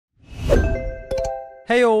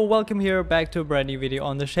Heyo, welcome here back to a brand new video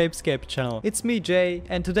on the Shapescape channel. It's me Jay,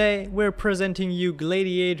 and today we're presenting you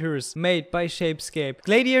Gladiators made by Shapescape.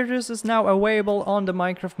 Gladiators is now available on the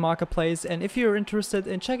Minecraft marketplace, and if you're interested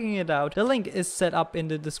in checking it out, the link is set up in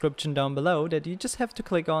the description down below that you just have to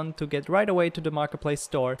click on to get right away to the marketplace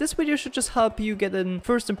store. This video should just help you get a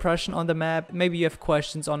first impression on the map. Maybe you have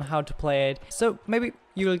questions on how to play it, so maybe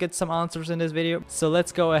you will get some answers in this video. So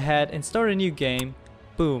let's go ahead and start a new game.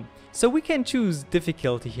 Boom. So we can choose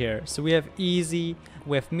difficulty here. So we have easy,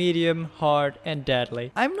 we have medium, hard, and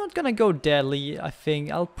deadly. I'm not gonna go deadly, I think.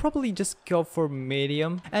 I'll probably just go for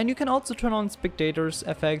medium. And you can also turn on spectators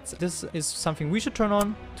effects. This is something we should turn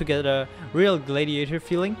on to get a real gladiator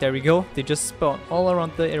feeling. There we go. They just spawn all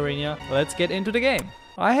around the arena. Let's get into the game.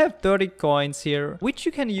 I have 30 coins here, which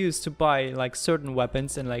you can use to buy like certain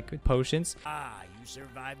weapons and like potions. You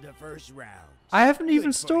survived the first round. I haven't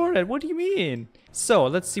even started. What do you mean? So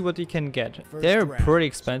let's see what you can get. They're pretty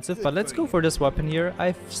expensive, but let's go for this weapon here.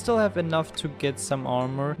 I still have enough to get some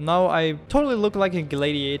armor. Now I totally look like a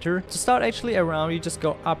gladiator. To start actually around, you just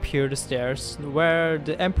go up here the stairs where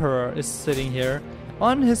the emperor is sitting here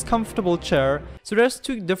on his comfortable chair. So there's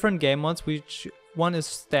two different game modes, which one is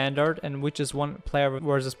standard and which is one player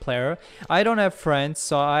versus player. I don't have friends,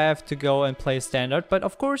 so I have to go and play standard, but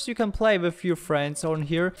of course you can play with your friends on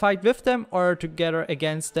here, fight with them or together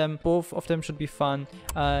against them. Both of them should be fun.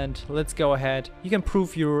 And let's go ahead. You can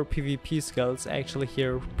prove your PvP skills actually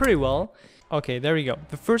here pretty well. Okay, there we go.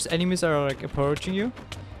 The first enemies are like approaching you.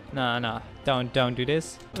 Nah, don't do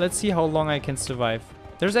this. Let's see how long I can survive.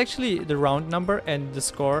 There's actually the round number and the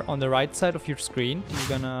score on the right side of your screen.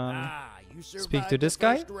 You're gonna speak to this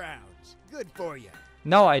guy. Good for you.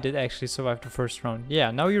 Now I did actually survive the first round. Yeah,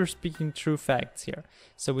 now you're speaking true facts here.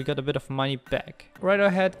 So we got a bit of money back. Right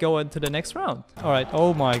ahead, go into the next round. Alright,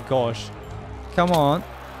 oh my gosh. Come on.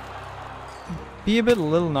 Be a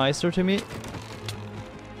little nicer to me.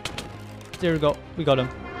 There we go. We got him.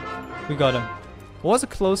 We got him. It was a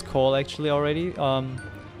close call actually already.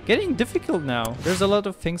 Getting difficult now. There's a lot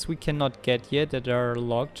of things we cannot get yet that are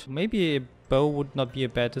locked. Maybe a bow would not be a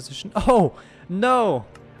bad decision. Oh, no!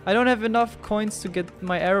 I don't have enough coins to get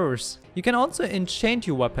my arrows. You can also enchant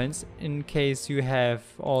your weapons in case you have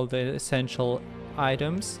all the essential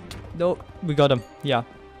items. No, we got him. Yeah,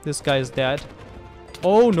 this guy is dead.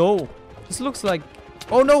 Oh, no. This looks like...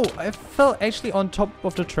 Oh, no! I fell actually on top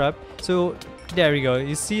of the trap. So... there we go.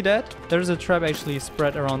 You see that? There's a trap actually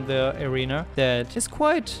spread around the arena that is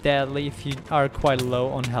quite deadly if you are quite low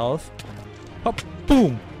on health. Hop,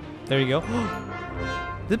 boom! There you go.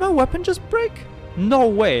 Did my weapon just break? No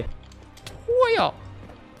way! Wow!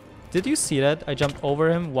 Did you see that? I jumped over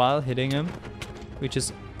him while hitting him, which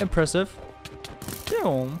is impressive.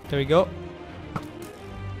 There we go.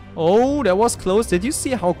 Oh, that was close. Did you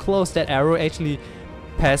see how close that arrow actually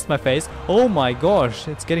past my face? Oh my gosh,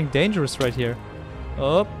 it's getting dangerous right here.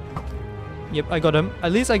 Oh, yep, I got him.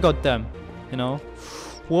 At least I got them, you know.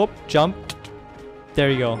 Whoop, jump. There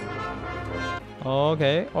you go.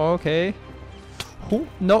 Okay. Ooh,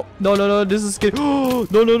 no, this is good. No,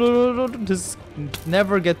 this is,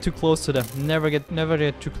 never get too close to them. Never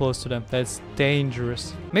get too close to them. That's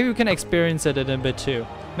dangerous. Maybe we can experience it in a bit too.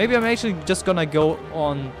 Maybe I'm actually just gonna go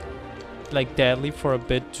on like deadly for a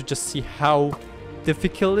bit to just see how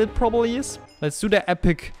difficult it probably is. Let's do the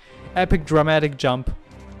epic dramatic jump.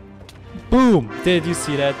 Boom! Did you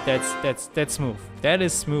see that? That's smooth. That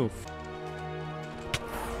is smooth.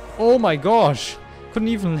 Oh my gosh! Couldn't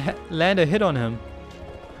even land a hit on him.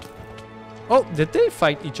 Oh, did they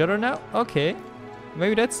fight each other now? Okay,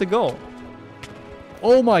 maybe that's the goal.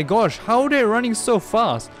 Oh my gosh! How are they running so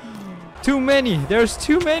fast? Too many! There's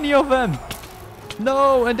too many of them!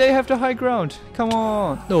 No, and they have the high ground. Come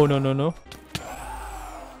on! No.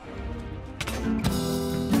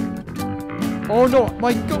 Oh no,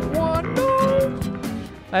 my god, what? No!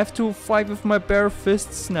 I have to fight with my bare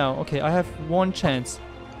fists now. Okay, I have one chance.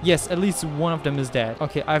 Yes, at least one of them is dead.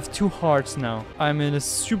 Okay, I have 2 hearts now. I'm in a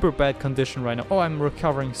super bad condition right now. Oh, I'm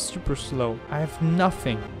recovering super slow. I have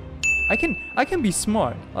nothing. I can be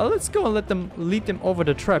smart. Let's go and lead them over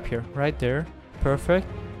the trap here. Right there. Perfect.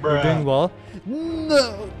 We're doing well.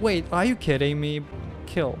 No! Wait, are you kidding me?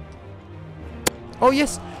 Kill. Oh,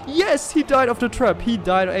 yes! Yes! He died of the trap. He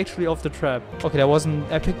died actually of the trap. Okay, that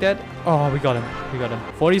wasn't epic that. Oh, we got him.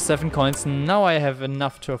 47 coins. Now I have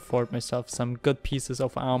enough to afford myself some good pieces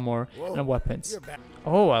of armor and weapons.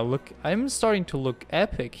 Oh, I'm starting to look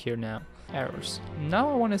epic here now. Arrows. Now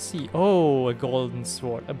I want to see. Oh, a golden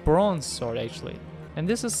sword. A bronze sword, actually. And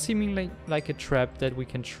this is seemingly like a trap that we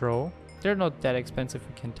can throw. They're not that expensive.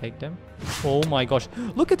 We can take them. Oh my gosh.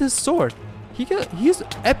 Look at this sword. He has an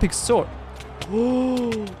epic sword.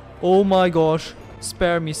 Oh my gosh.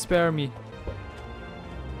 Spare me, spare me.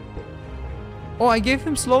 Oh, I gave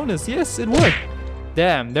him slowness. Yes, it worked.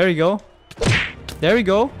 Damn, there you go. There you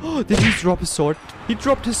go. Did he drop his sword? He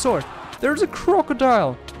dropped his sword. There's a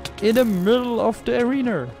crocodile in the middle of the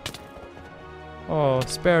arena. Oh,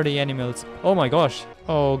 spare the animals. Oh my gosh.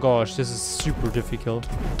 Oh gosh, this is super difficult.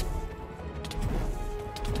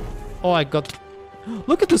 Oh, I got...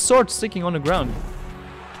 Look at the sword sticking on the ground.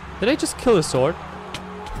 Did I just kill a sword?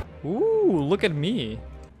 Ooh, look at me.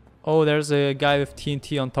 Oh, there's a guy with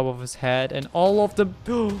TNT on top of his head and all of the...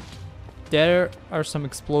 There are some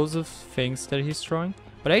explosive things that he's throwing.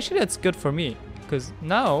 But actually that's good for me, because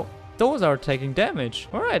now those are taking damage.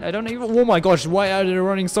 Alright, I don't even... Oh my gosh, why are they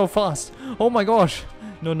running so fast? Oh my gosh.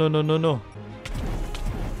 No, no, no, no, no.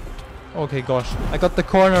 Okay, gosh. I got the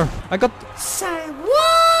corner. I got... Say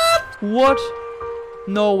what? What?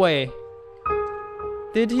 No way.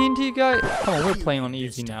 The TNT guy... Come on, we're playing on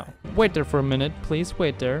easy now. Wait there for a minute, please.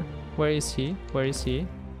 Wait there. Where is he? Where is he?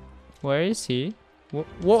 Where is he? Whoa,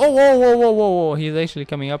 whoa, whoa, whoa, whoa, whoa, whoa. He's actually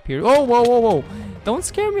coming up here. Oh, whoa, whoa, whoa. Don't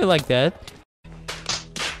scare me like that.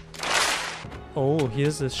 Oh, he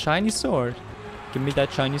has a shiny sword. Give me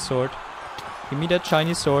that shiny sword. Give me that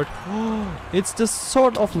shiny sword. Oh, it's the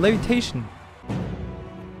sword of levitation.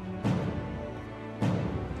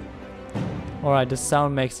 Alright, the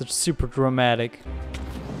sound makes it super dramatic.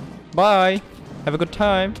 Bye. Have a good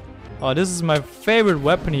time. Oh, this is my favorite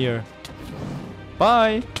weapon here.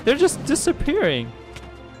 Bye. They're just disappearing.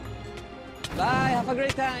 Bye, have a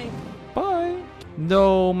great time. Bye.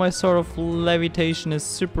 No, my sword of levitation is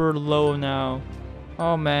super low now.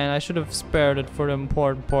 Oh man, I should have spared it for the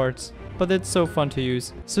important parts. But it's so fun to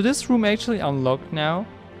use. So this room actually unlocked now.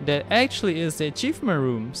 That actually is the achievement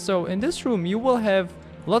room. So in this room you will have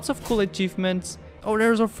lots of cool achievements. Oh,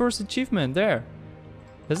 there's our first achievement there.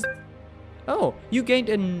 Is it? Oh, you gained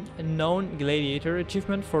a known gladiator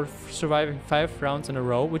achievement for surviving 5 rounds in a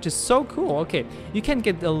row, which is so cool. Okay, you can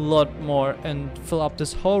get a lot more and fill up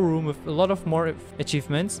this whole room with a lot of more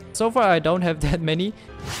achievements. So far I don't have that many.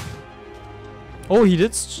 Oh, he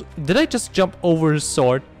did. Did I just jump over his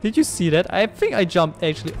sword? Did you see that? I think I jumped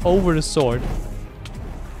actually over the sword.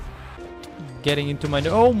 Getting into my...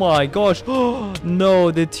 Oh my gosh. Oh no,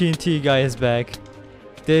 the TNT guy is back.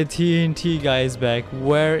 The TNT guy is back.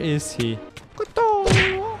 Where is he?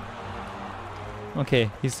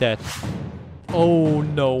 Okay, he's dead. Oh,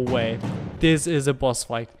 no way. This is a boss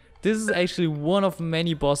fight. This is actually one of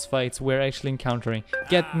many boss fights we're actually encountering.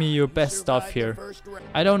 Get me your best stuff here.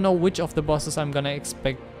 I don't know which of the bosses I'm gonna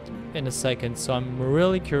expect in a second, so I'm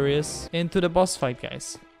really curious into the boss fight,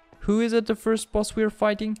 guys. Who is it the first boss we're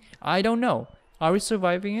fighting? I don't know. Are we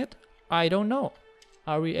surviving it? I don't know.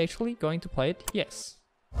 Are we actually going to play it? Yes.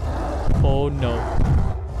 Oh no.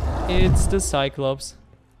 It's the Cyclops.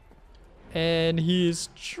 And he is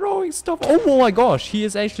throwing stuff. Oh my gosh, he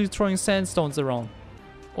is actually throwing sandstones around.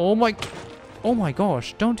 Oh my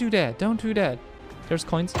gosh, don't do that, don't do that. There's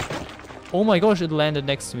coins. Oh my gosh, it landed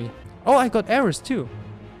next to me. Oh, I got arrows too.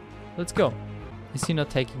 Let's go. Is he not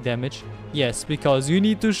taking damage? Yes, because you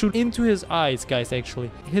need to shoot into his eyes, guys,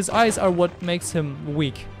 actually. His eyes are what makes him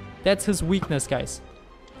weak. That's his weakness, guys.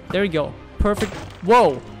 There you go. Perfect.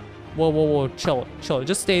 Whoa. Whoa, whoa, whoa. Chill, chill.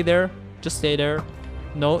 Just stay there. Just stay there.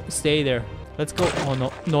 No, stay there. Let's go. Oh,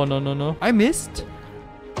 no. No, no, no, no. I missed.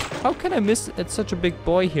 How can I miss at such a big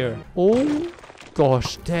boy here? Oh,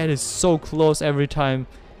 gosh. That is so close every time.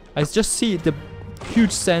 I just see the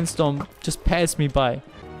huge sandstorm just pass me by.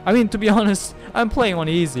 I mean, to be honest, I'm playing on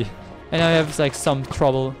easy. And I have like some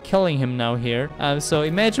trouble killing him now here. So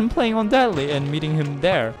imagine playing on deadly and meeting him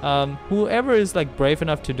there. Whoever is like brave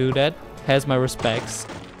enough to do that has my respects.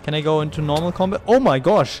 Can I go into normal combat? Oh my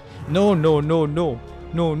gosh. No, no, no, no.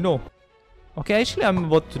 No, no. Okay, actually I'm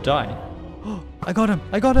about to die. I got him.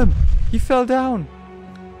 I got him. He fell down.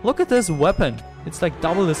 Look at this weapon. It's like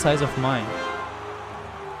double the size of mine.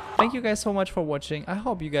 Thank you guys so much for watching. I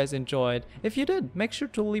hope you guys enjoyed. If you did, make sure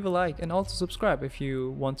to leave a like and also subscribe if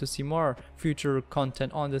you want to see more future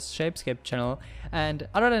content on this Shapescape channel. And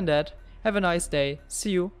other than that, have a nice day.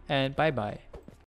 See you and bye bye.